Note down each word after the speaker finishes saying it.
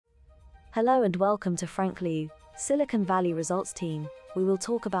Hello and welcome to Frank Liu, Silicon Valley Results Team. We will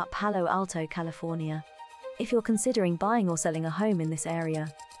talk about Palo Alto, California. If you're considering buying or selling a home in this area,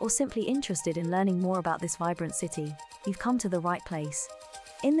 or simply interested in learning more about this vibrant city, you've come to the right place.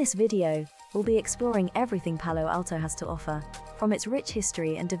 In this video, we'll be exploring everything Palo Alto has to offer, from its rich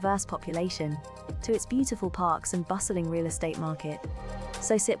history and diverse population, to its beautiful parks and bustling real estate market.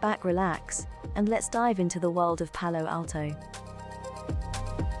 So sit back, relax, and let's dive into the world of Palo Alto.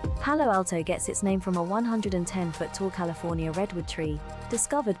 Palo Alto gets its name from a 110-foot-tall California redwood tree,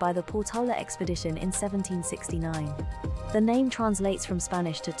 discovered by the Portola expedition in 1769. The name translates from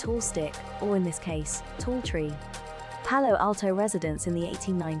Spanish to tall stick, or in this case, tall tree. Palo Alto residents in the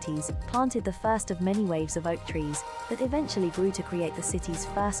 1890s planted the first of many waves of oak trees that eventually grew to create the city's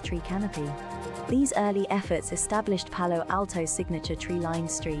first tree canopy. These early efforts established Palo Alto's signature tree-lined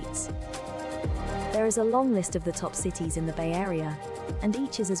streets. There is a long list of the top cities in the Bay Area, and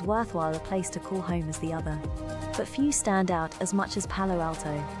each is as worthwhile a place to call home as the other. But few stand out as much as Palo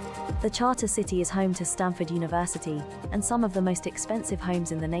Alto. The charter city is home to Stanford University and some of the most expensive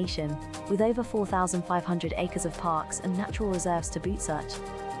homes in the nation, with over 4,500 acres of parks and natural reserves to boot, such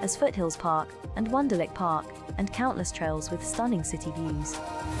as Foothills Park and Wonderlic Park, and countless trails with stunning city views.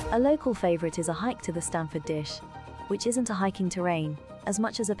 A local favorite is a hike to the Stanford Dish, which isn't a hiking terrain, as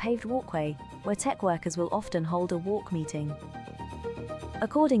much as a paved walkway, where tech workers will often hold a walk meeting.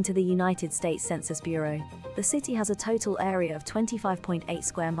 According to the United States Census Bureau, the city has a total area of 25.8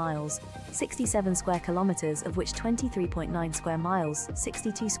 square miles, 67 square kilometers, of which 23.9 square miles,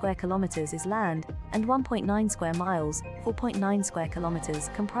 62 square kilometers is land, and 1.9 square miles, 4.9 square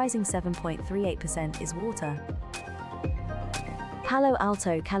kilometers, comprising 7.38% is water. Palo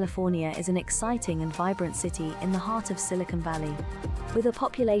Alto, California is an exciting and vibrant city in the heart of Silicon Valley. With a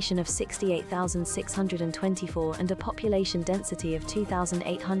population of 68,624 and a population density of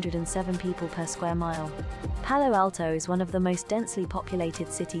 2,807 people per square mile, Palo Alto is one of the most densely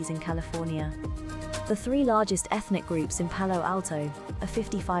populated cities in California. The three largest ethnic groups in Palo Alto are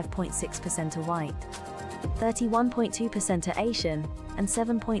 55.6% are white, 31.2% are Asian, and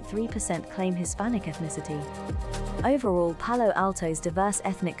 7.3% claim Hispanic ethnicity. Overall, Palo Alto's diverse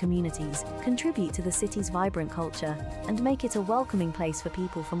ethnic communities contribute to the city's vibrant culture and make it a welcoming place for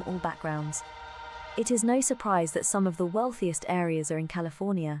people from all backgrounds. It is no surprise that some of the wealthiest areas are in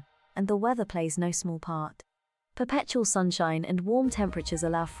California, and the weather plays no small part. Perpetual sunshine and warm temperatures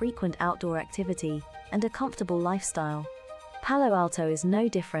allow frequent outdoor activity and a comfortable lifestyle. Palo Alto is no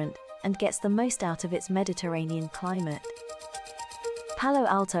different and gets the most out of its Mediterranean climate. Palo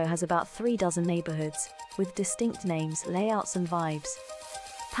Alto has about 3 dozen neighborhoods, with distinct names, layouts and vibes.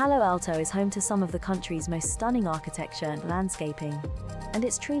 Palo Alto is home to some of the country's most stunning architecture and landscaping, and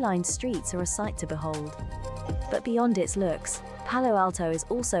its tree-lined streets are a sight to behold. But beyond its looks, Palo Alto is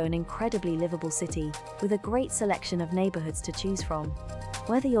also an incredibly livable city, with a great selection of neighborhoods to choose from.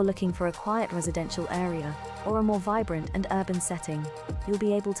 Whether you're looking for a quiet residential area or a more vibrant and urban setting, you'll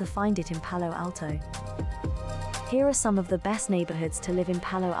be able to find it in Palo Alto. Here are some of the best neighborhoods to live in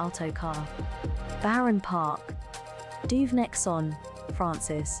Palo Alto: Barron Park, Duveneck-Son,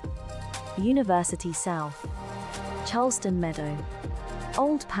 Francis, University South, Charleston Meadow,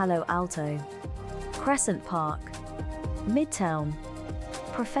 Old Palo Alto, Crescent Park, Midtown,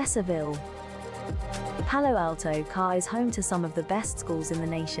 Professorville. Palo Alto is home to some of the best schools in the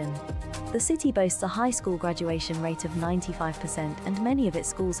nation. The city boasts a high school graduation rate of 95%, and many of its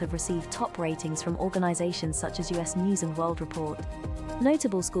schools have received top ratings from organizations such as US News & World Report.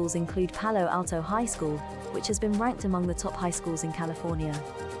 Notable schools include Palo Alto High School, which has been ranked among the top high schools in California,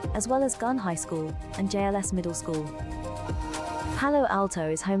 as well as Gunn High School and JLS Middle School. Palo Alto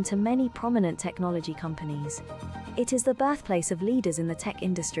is home to many prominent technology companies. It is the birthplace of leaders in the tech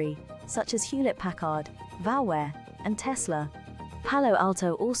industry, such as Hewlett-Packard, Valware, and Tesla. Palo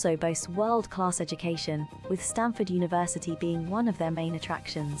Alto also boasts world-class education, with Stanford University being one of their main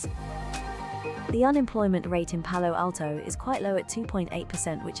attractions. The unemployment rate in Palo Alto is quite low at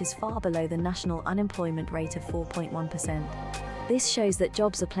 2.8%, which is far below the national unemployment rate of 4.1%. This shows that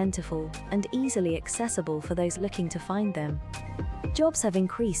jobs are plentiful and easily accessible for those looking to find them. Jobs have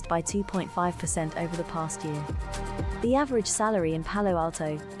increased by 2.5% over the past year. The average salary in Palo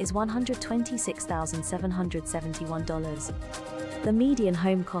Alto is $126,771. The median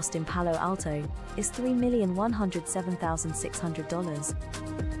home cost in Palo Alto is $3,107,600.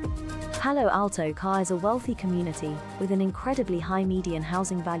 Palo Alto is a wealthy community with an incredibly high median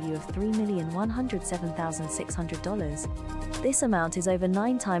housing value of $3,107,600. This amount is over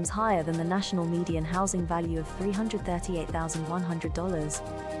 9 times higher than the national median housing value of $338,100.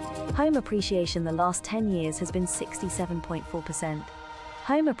 Home appreciation the last 10 years has been 67.4%.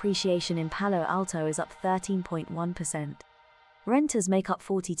 Home appreciation in Palo Alto is up 13.1%. Renters make up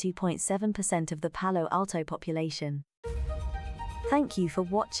 42.7% of the Palo Alto population. Thank you for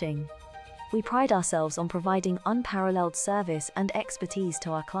watching. We pride ourselves on providing unparalleled service and expertise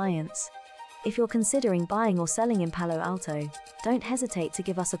to our clients. If you're considering buying or selling in Palo Alto, don't hesitate to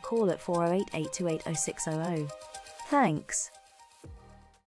give us a call at 408-828-0600. Thanks.